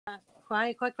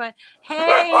quiet, quiet, quiet.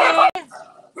 Hey!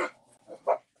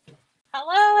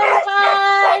 Hello,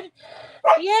 everyone!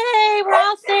 Yay! We're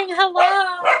all saying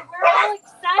hello. We're all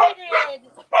excited.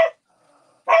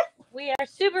 We are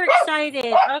super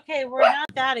excited. Okay, we're not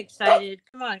that excited.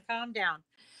 Come on, calm down.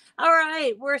 All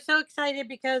right, we're so excited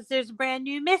because there's a brand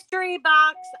new mystery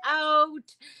box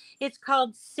out. It's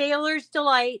called Sailor's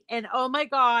Delight, and oh my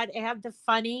God, I have the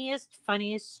funniest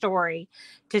story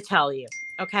to tell you.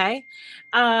 Okay,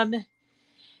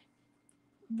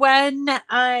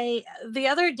 the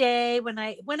other day when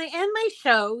I end my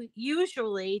show,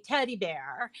 usually Teddy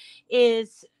Bear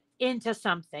is into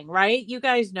something, right? You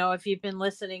guys know if you've been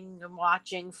listening and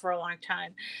watching for a long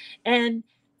time, and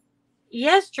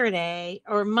yesterday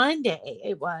or Monday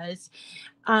it was,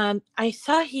 I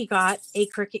saw he got a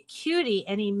Cricut Cutie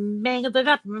and he mangled it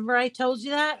up. Remember I told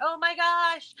you that? Oh my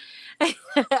gosh.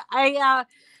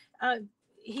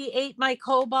 He ate my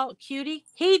Cobalt Cutie.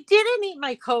 He didn't eat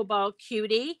my Cobalt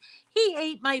Cutie. He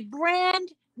ate my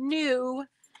brand new,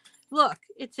 look,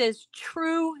 it says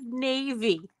True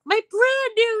Navy. My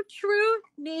brand new True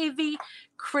Navy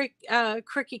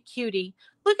Cricut Cutie.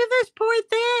 Look at this poor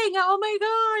thing. Oh my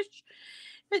gosh.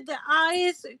 The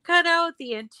eyes cut out,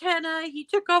 the antenna. He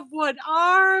took off one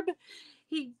arm.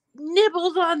 He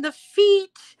nibbled on the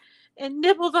feet and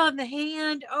nibbled on the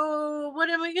hand. Oh, what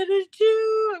am I going to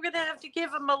do? I'm going to have to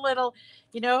give him a little,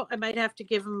 I might have to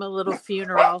give him a little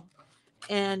funeral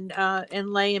and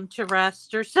lay him to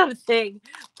rest or something.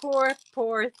 Poor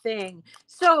thing.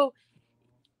 So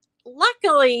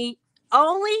luckily,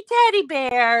 only teddy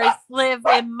bears live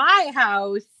in my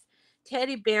house.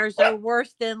 Teddy bears are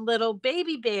worse than little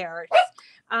baby bears.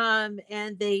 And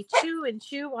they chew and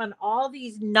chew on all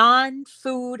these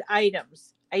non-food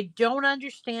items. I don't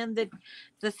understand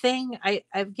the thing.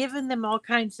 I've given them all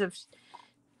kinds of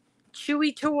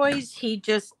chewy toys. He'd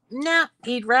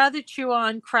rather chew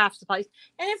on craft supplies.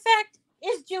 And in fact,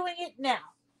 is doing it now.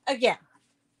 Again.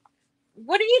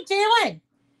 What are you doing?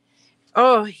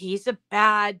 Oh, he's a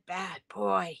bad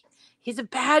boy. He's a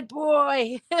bad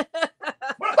boy. Get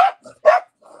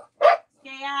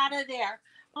out of there.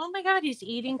 Oh my God, he's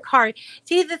eating card.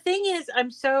 See, the thing is,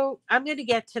 I'm going to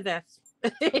get to this.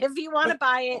 If you want to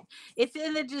buy it, it's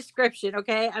in the description,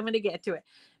 okay? I'm going to get to it.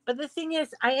 But the thing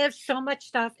is, I have so much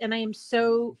stuff and I am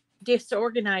so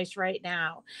disorganized right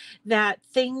now that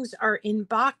things are in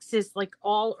boxes like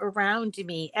all around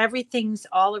me. Everything's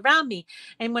all around me.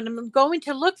 And when I'm going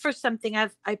to look for something,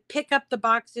 I pick up the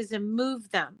boxes and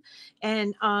move them.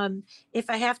 And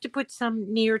if I have to put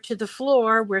some near to the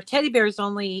floor where Teddy Bear is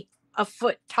only a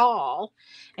foot tall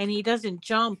and he doesn't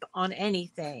jump on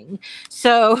anything.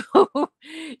 So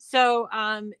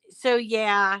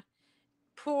yeah,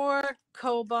 poor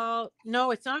Cobalt.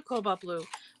 No, it's not Cobalt Blue.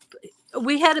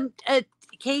 We had a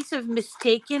case of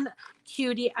mistaken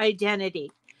Cutie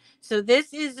identity. So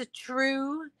this is a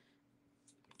true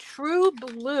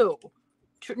blue.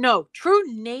 True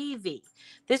navy.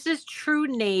 This is True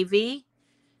Navy.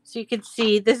 So you can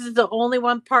see this is the only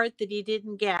one part that he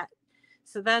didn't get.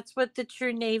 So that's what the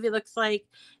True Navy looks like.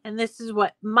 And this is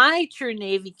what my True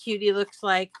Navy Cutie looks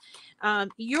like.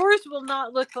 Yours will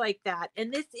not look like that.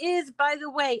 And this is, by the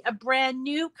way, a brand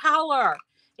new color.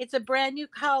 It's a brand new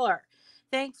color.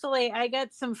 Thankfully, I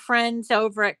got some friends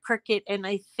over at Cricut, and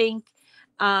I think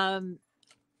that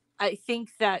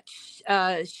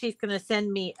she's going to send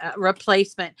me a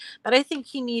replacement. But I think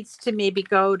he needs to maybe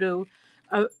go to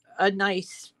a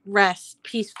nice rest,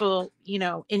 peaceful,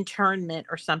 internment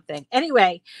or something.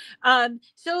 Anyway,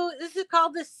 so this is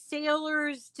called the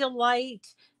Sailor's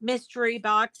Delight Mystery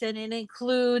Box, and it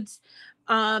includes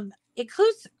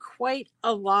quite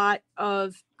a lot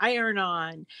of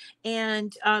iron-on.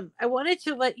 And I wanted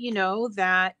to let you know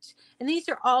that, and these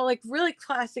are all like really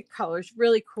classic colors,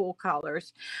 really cool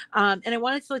colors. And I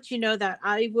wanted to let you know that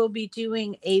I will be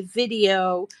doing a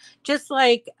video, just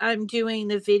like I'm doing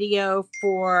the video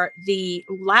for the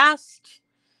last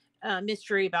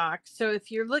mystery box. So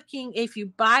if you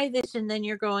buy this and then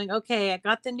you're going, okay, I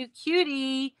got the new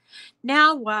Cutie,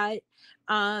 now what?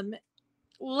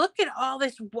 Look at all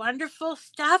this wonderful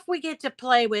stuff we get to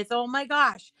play with. Oh my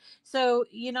gosh. So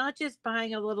you're not just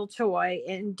buying a little toy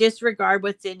and disregard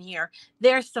what's in here.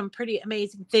 There's some pretty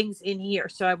amazing things in here.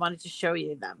 So I wanted to show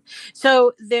you them.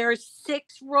 So there's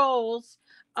 6 rolls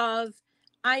of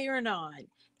iron-on,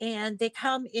 and they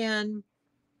come in,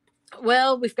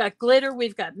 well, we've got glitter,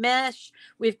 we've got mesh,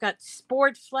 we've got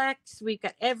SportFlex, we've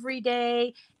got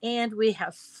everyday, and we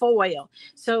have foil.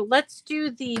 So let's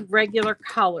do the regular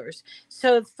colors.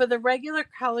 So for the regular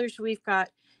colors, we've got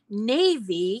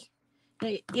navy.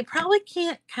 You probably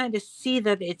can't kind of see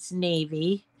that it's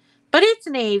navy, but it's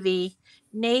navy.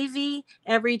 navy,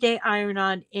 everyday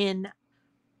iron-on in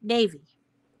navy.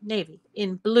 Navy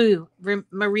in blue,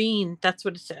 marine. That's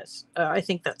what it says. I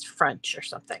think that's French or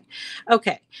something.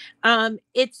 Okay.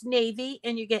 It's navy,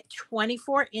 and you get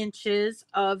 24 inches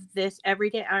of this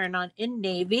everyday iron on in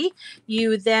navy.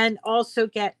 You then also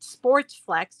get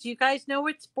SportFlex. Do you guys know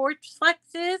what SportFlex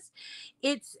is?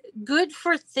 It's good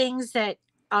for things that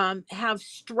have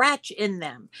stretch in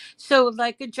them. So,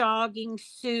 like a jogging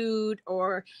suit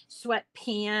or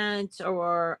sweatpants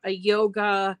or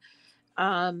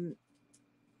um,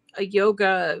 a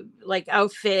yoga like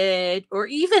outfit or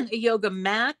even a yoga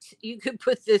mat, you could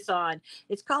put this on.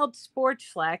 It's called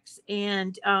SportFlex,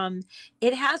 and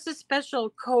it has a special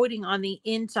coating on the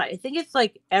inside. I think it's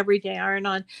like everyday iron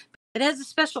on. It has a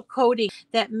special coating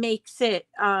that makes it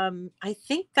I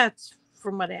think that's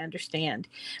from what I understand,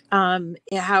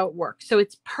 how it works. So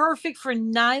it's perfect for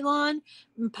nylon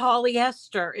and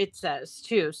polyester, it says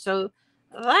too. So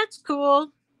that's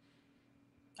cool.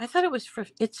 I thought it was for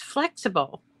it's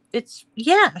flexible. It's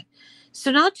yeah. So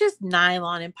not just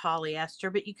nylon and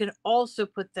polyester, but you can also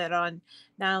put that on.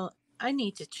 Now I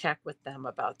need to check with them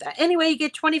about that. Anyway, you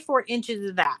get 24 inches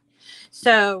of that.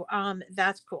 So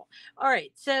that's cool. All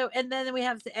right. So and then we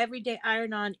have the everyday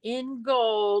iron on in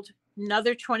gold,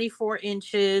 another 24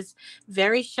 inches,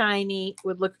 very shiny,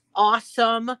 would look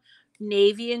awesome.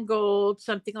 Navy and gold,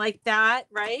 something like that,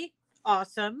 right?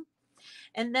 Awesome.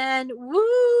 And then,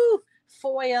 woo,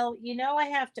 foil. You know, I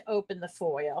have to open the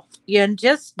foil. You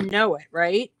just know it,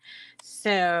 right?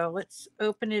 So let's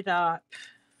open it up.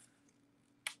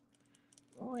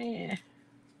 Oh, yeah.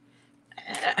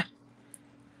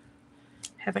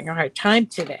 Having a hard time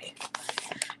today.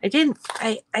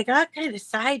 I got kind of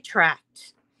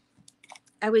sidetracked.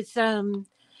 I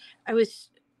was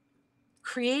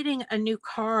creating a new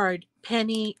card.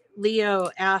 Penny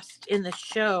Leo asked in the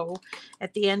show,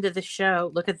 at the end of the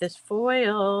show, look at this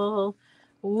foil.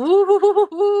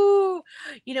 Woo!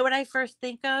 You know what I first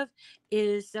think of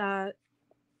is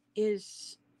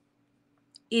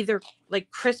either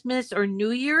like Christmas or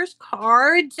New Year's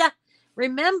cards.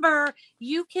 Remember,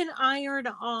 you can iron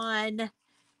on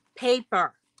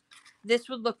paper. This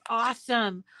would look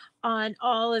awesome on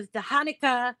all of the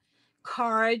Hanukkah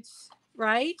cards,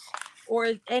 right?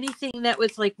 Or anything that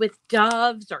was like with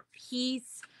doves or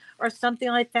peace or something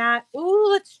like that. Ooh,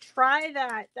 let's try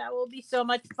that. That will be so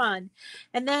much fun.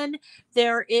 And then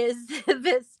there is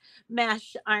this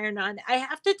mesh iron on. I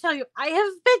have to tell you, I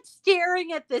have been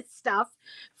staring at this stuff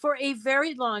for a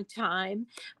very long time.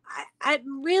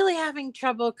 I'm really having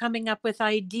trouble coming up with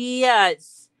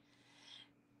ideas.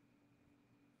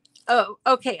 Oh,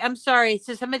 okay. I'm sorry.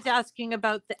 So someone's asking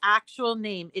about the actual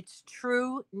name. It's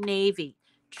True Navy.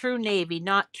 True Navy,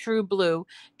 not True Blue.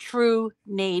 True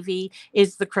Navy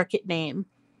is the Cricut name.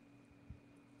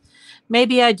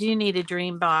 Maybe I do need a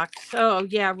dream box. Oh,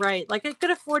 yeah, right. Like I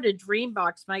could afford a dream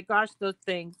box. My gosh, those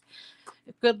things.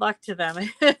 Good luck to them.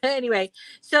 Anyway,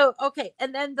 so okay,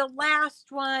 and then the last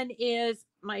one is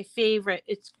my favorite.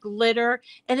 It's glitter,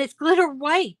 and it's glitter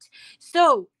white.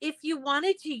 So if you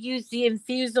wanted to use the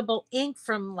infusible ink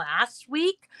from last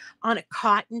week on a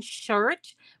cotton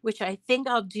shirt, which I think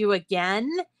I'll do again,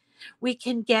 we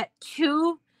can get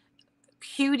two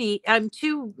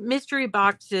mystery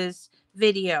boxes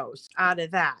videos out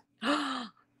of that.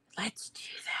 Let's do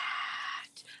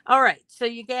that. All right. So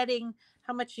you're getting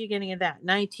how much are you getting of that?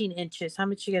 19 inches. How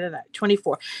much you get of that?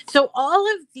 24. So all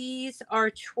of these are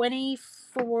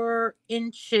 24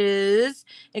 inches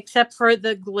except for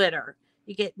the glitter.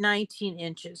 You get 19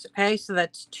 inches. Okay. So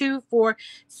that's 2, 4,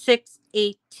 6,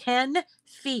 8, 10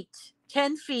 feet.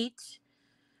 10 feet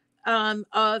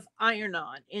of iron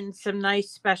on in some nice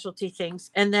specialty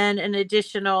things, and then an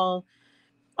additional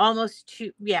almost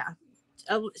two. Yeah,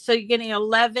 so you're getting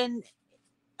 11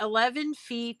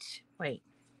 feet. Wait,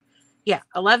 yeah,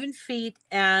 11 feet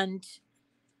and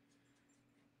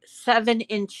 7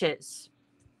 inches.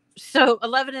 So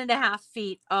 11 and a half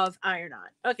feet of iron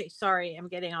on. Okay, sorry, I'm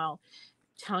getting all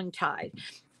tongue tied.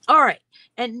 All right.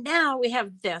 And now we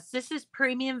have this. This is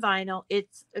premium vinyl.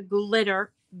 It's a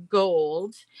glitter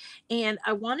gold. And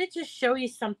I wanted to show you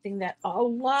something that a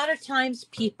lot of times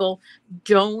people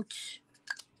don't,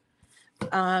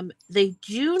 they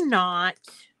do not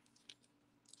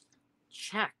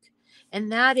check.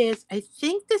 And that is, I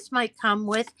think this might come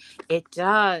with, it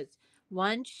does,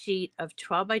 one sheet of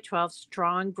 12 by 12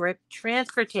 strong grip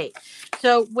transfer tape.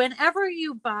 So whenever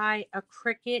you buy a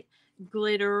Cricut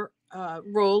glitter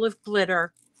roll of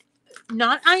glitter,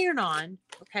 not iron on,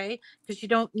 okay, because you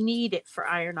don't need it for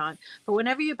iron on, but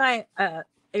whenever you buy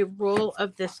a roll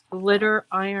of this glitter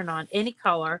iron-on, any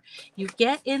color. You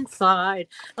get inside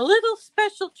a little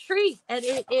special treat, and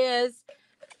it is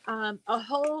a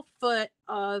whole foot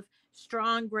of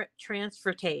strong grip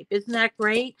transfer tape. Isn't that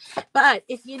great? But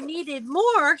if you needed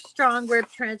more strong grip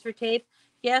transfer tape,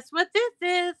 guess what this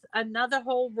is? Another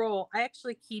whole roll. I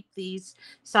actually keep these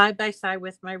side by side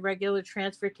with my regular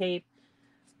transfer tape.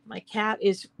 My cat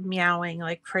is meowing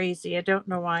like crazy. I don't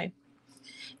know why.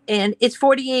 And it's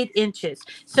 48 inches.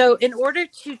 So in order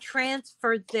to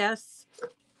transfer this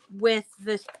with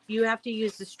this, you have to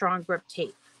use the strong grip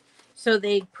tape. So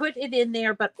they put it in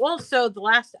there, but also the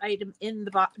last item in the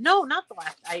box. No, not the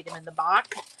last item in the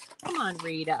box. Come on,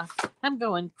 Rita. I'm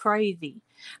going crazy.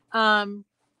 All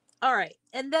right.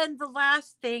 And then the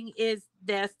last thing is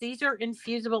this. These are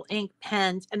infusible ink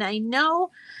pens. And I know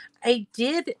I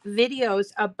did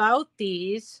videos about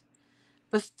these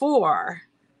before,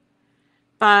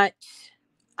 but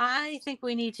I think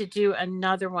we need to do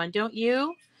another one. Don't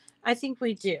you? I think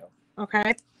we do.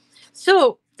 Okay.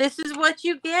 So this is what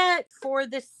you get for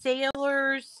the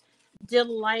Sailor's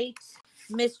Delight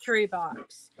Mystery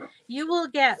Box. You will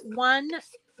get one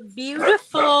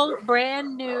beautiful,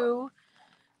 brand new,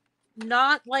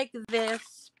 not like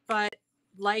this, but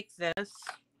like this,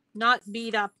 not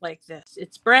beat up like this.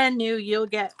 It's brand new. You'll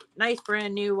get nice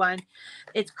brand new one.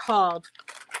 It's called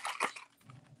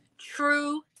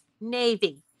True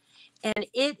Navy. And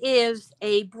it is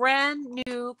a brand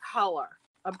new color,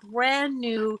 a brand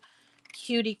new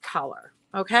Cutie color.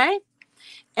 Okay.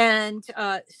 And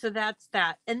so that's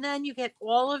that. And then you get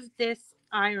all of this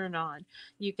iron on.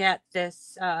 You get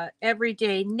this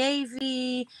everyday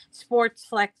navy,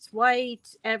 SportFlex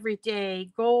white, everyday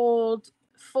gold,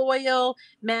 foil,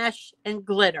 mesh, and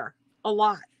glitter. A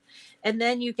lot. And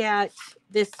then you get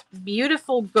this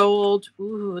beautiful gold.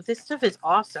 Ooh, this stuff is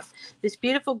awesome. This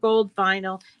beautiful gold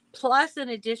vinyl, plus an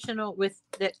additional with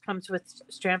that comes with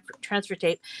transfer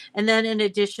tape, and then an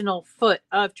additional foot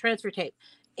of transfer tape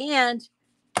and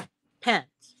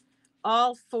pens,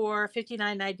 all for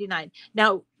 $59.99.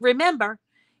 Now remember,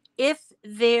 if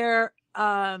there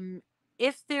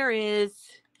is,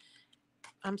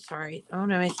 I'm sorry, oh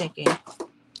no, I'm thinking.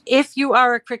 If you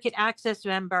are a Cricut Access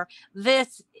member,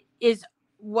 this is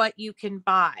what you can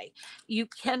buy. You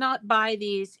cannot buy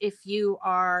these if you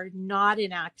are not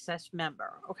an Access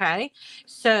member. Okay.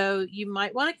 So you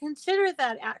might want to consider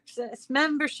that Access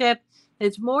membership.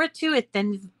 There's more to it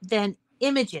than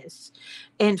images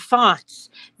and fonts.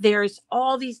 There's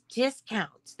all these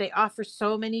discounts. They offer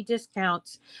so many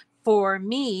discounts. For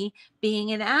me,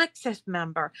 being an Access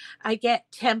member, I get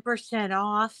 10%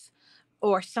 off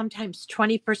or sometimes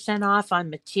 20% off on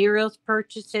materials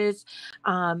purchases.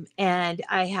 And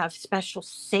I have special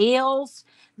sales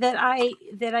that I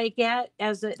get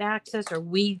as an Access, or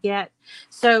we get.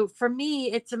 So for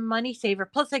me, it's a money saver.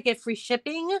 Plus I get free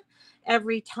shipping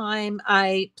every time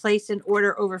I place an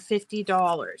order over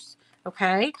 $50.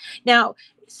 Okay. Now,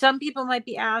 some people might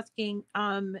be asking,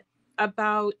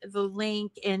 about the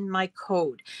link in my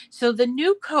code. So the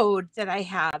new code that I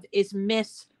have is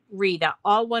Miss Rita,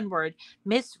 all one word,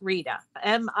 Miss Rita,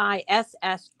 MISSRITA.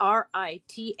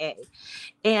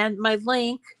 And my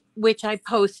link, which I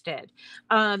posted,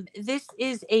 this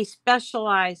is a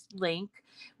specialized link,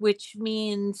 which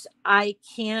means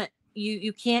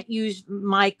you can't use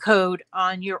my code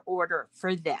on your order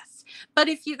for this. But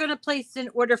if you're going to place an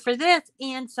order for this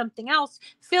and something else,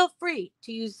 feel free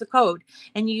to use the code,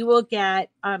 and you will get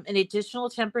an additional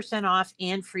 10% off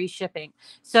and free shipping.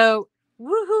 So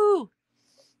woohoo!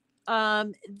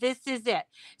 This is it.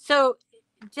 So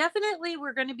definitely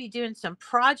we're going to be doing some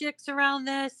projects around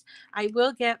this. I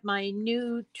will get my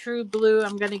new True Blue.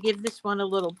 I'm going to give this one a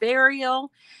little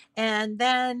burial, and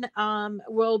then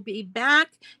we'll be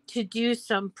back to do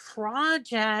some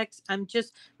projects.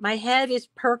 My head is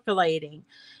percolating.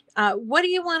 What do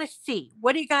you want to see?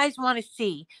 What do you guys want to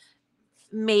see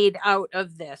made out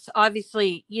of this?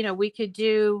 Obviously, we could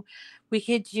do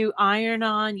iron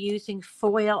on, using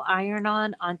foil iron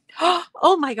on.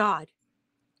 Oh my god,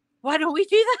 why don't we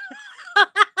do that?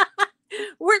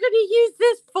 We're going to use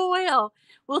this foil.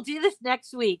 We'll do this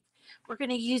next week. We're going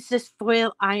to use this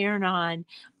foil iron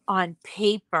on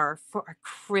paper for a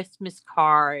Christmas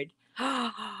card.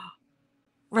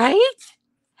 Right?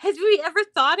 Has we ever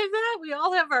thought of that? We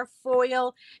all have our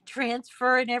foil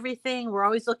transfer and everything. We're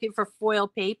always looking for foil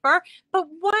paper, but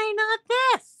why not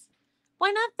this?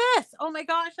 Why not this? Oh my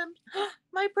gosh,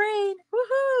 my brain.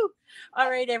 Woohoo. All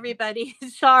right, everybody.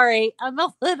 Sorry, I'm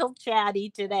a little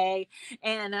chatty today,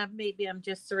 and maybe I'm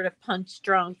just sort of punch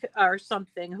drunk or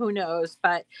something. Who knows?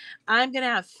 But I'm going to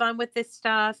have fun with this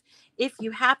stuff. If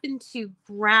you happen to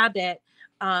grab it,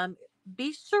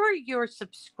 be sure you're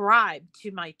subscribed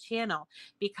to my channel,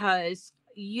 because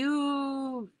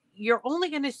you're only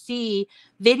going to see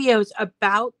videos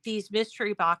about these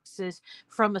mystery boxes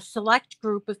from a select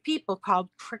group of people called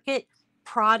Cricut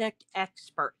product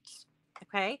experts.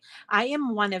 Okay. I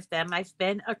am one of them. I've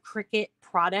been a Cricut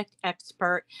product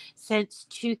expert since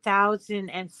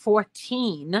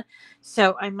 2014.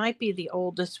 So I might be the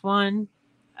oldest one.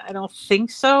 I don't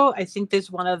think so. I think there's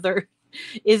one other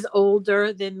is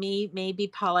older than me, maybe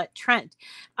Paulette Trent.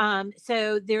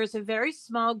 So there's a very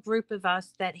small group of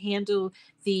us that handle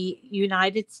the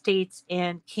United States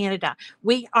and Canada.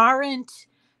 We aren't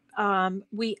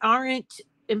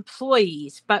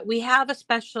employees, but we have a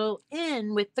special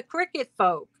in with the Cricut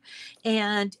folk.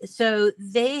 And so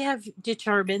they have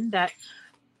determined that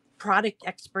product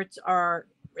experts are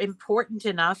important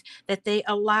enough that they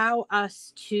allow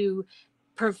us to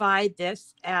provide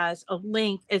this as a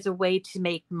link as a way to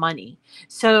make money.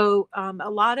 So a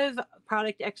lot of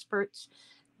product experts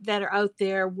that are out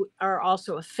there are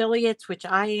also affiliates, which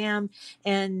I am,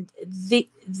 and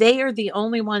they are the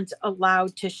only ones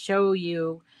allowed to show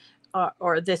you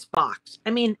or this box.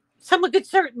 I mean, someone could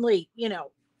certainly,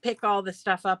 pick all the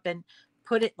stuff up and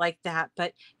put it like that,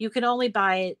 but you can only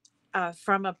buy it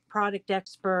from a product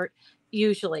expert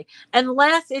usually,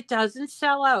 unless it doesn't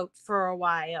sell out for a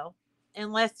while,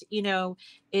 unless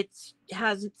it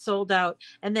hasn't sold out,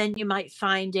 and then you might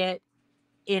find it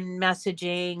in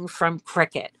messaging from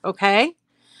Cricut. Okay.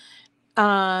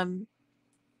 um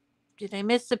did I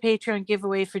miss the Patreon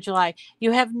giveaway for July?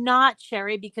 You have not,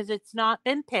 Sherry, because it's not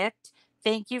been picked.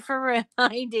 Thank you for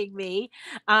reminding me.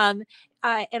 Um,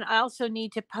 and I also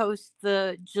need to post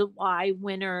the July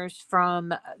winners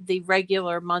from the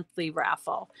regular monthly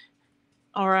raffle.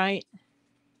 All right.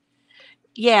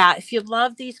 Yeah, if you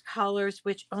love these colors,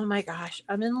 which, oh my gosh,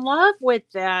 I'm in love with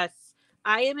this.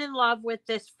 I am in love with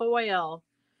this foil.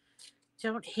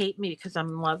 Don't hate me because I'm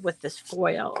in love with this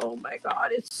foil. Oh my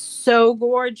God, it's so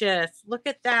gorgeous. Look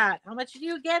at that. How much do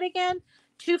you get again?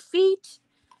 2 feet?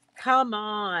 Come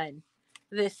on.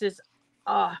 This is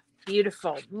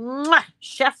beautiful. Mwah!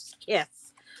 Chef's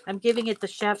kiss. I'm giving it the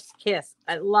chef's kiss.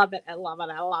 I love it. I love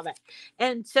it. I love it.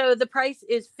 And so the price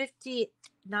is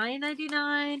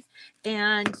 $59.99.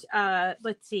 And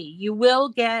let's see, you will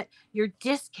get your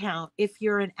discount if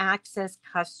you're an Access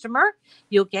customer.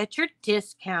 You'll get your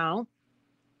discount,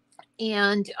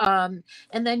 and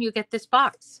then you get this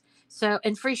box. So,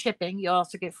 and free shipping. You'll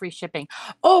also get free shipping.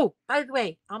 Oh, by the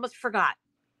way, almost forgot.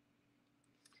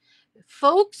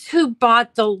 Folks who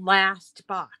bought the last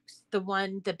box,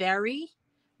 the berry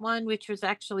one, which was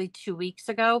actually 2 weeks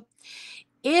ago,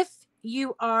 if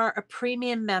you are a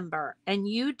premium member and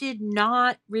you did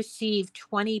not receive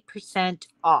 20%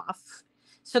 off,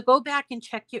 so go back and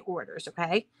check your orders,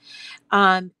 okay?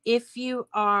 If you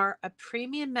are a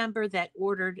premium member that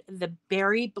ordered the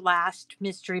Berry Blast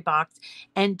mystery box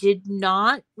and did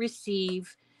not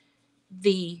receive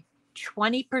the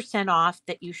 20% off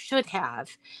that you should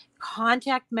have,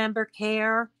 contact member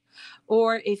care.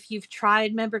 Or if you've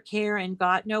tried member care and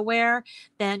got nowhere,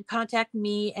 then contact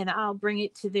me and I'll bring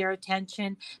it to their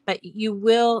attention. But you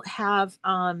will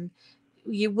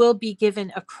be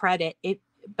given a credit.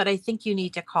 But I think you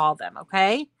need to call them.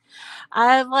 Okay.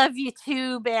 I love you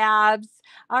too, Babs.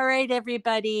 All right,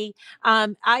 everybody.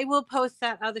 I will post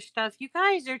that other stuff. You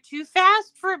guys are too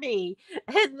fast for me.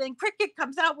 And then Cricut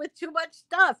comes out with too much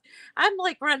stuff. I'm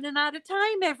like running out of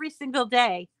time every single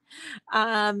day.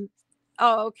 Um,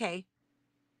 oh, okay.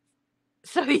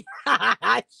 So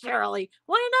yeah, Shirley,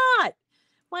 why not?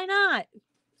 Why not?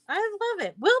 I love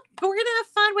it. We're gonna have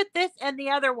fun with this and the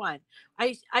other one.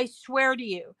 I swear to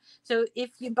you. So if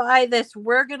you buy this,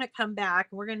 we're gonna come back.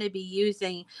 We're gonna be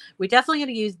using. We're definitely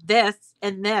gonna use this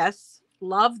and this.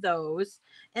 Love those.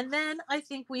 And then I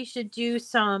think we should do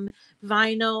some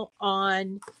vinyl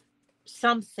on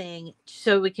something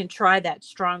so we can try that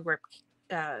strong grip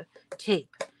tape.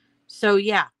 So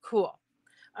yeah, cool.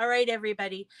 All right,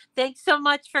 everybody. Thanks so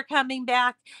much for coming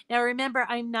back. Now, remember,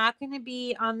 I'm not going to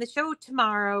be on the show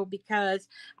tomorrow because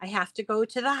I have to go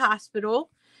to the hospital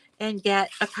and get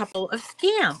a couple of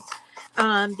scans.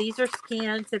 These are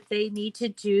scans that they need to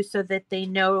do so that they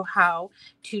know how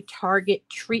to target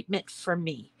treatment for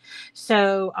me.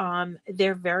 So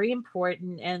they're very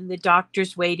important, and the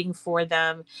doctor's waiting for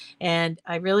them. And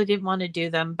I really didn't want to do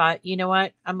them, but you know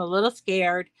what? I'm a little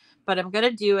scared, but I'm going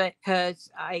to do it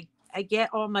because I get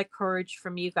all my courage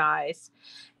from you guys,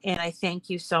 and I thank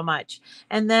you so much.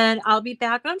 And then I'll be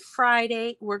back on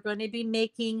Friday. We're going to be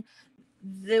making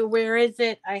where is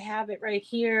it? I have it right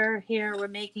here. We're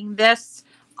making this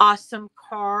awesome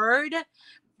card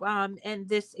And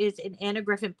this is an Anna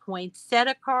Griffin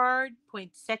poinsettia card,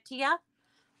 poinsettia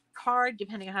card,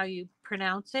 depending on how you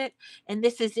pronounce it. And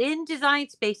this is in Design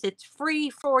Space. It's free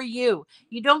for you.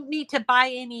 You don't need to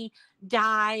buy any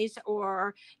dies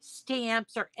or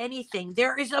stamps or anything.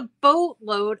 There is a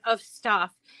boatload of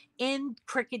stuff in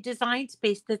Cricut Design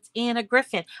Space that's Anna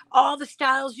Griffin, all the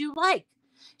styles you like.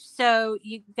 So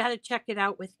you got to check it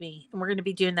out with me. And we're going to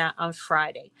be doing that on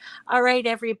Friday. All right,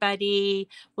 everybody.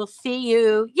 We'll see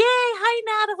you. Yay.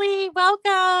 Hi, Natalie.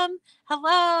 Welcome.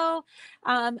 Hello.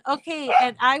 Okay.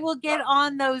 And I will get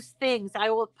on those things.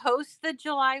 I will post the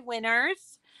July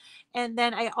winners. And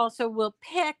then I also will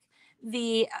pick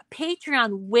the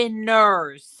Patreon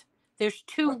winners. There's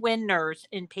 2 winners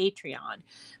in Patreon.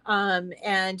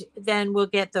 And then we'll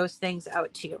get those things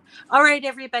out to you. All right,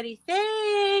 everybody.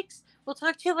 Thanks. We'll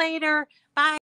talk to you later. Bye.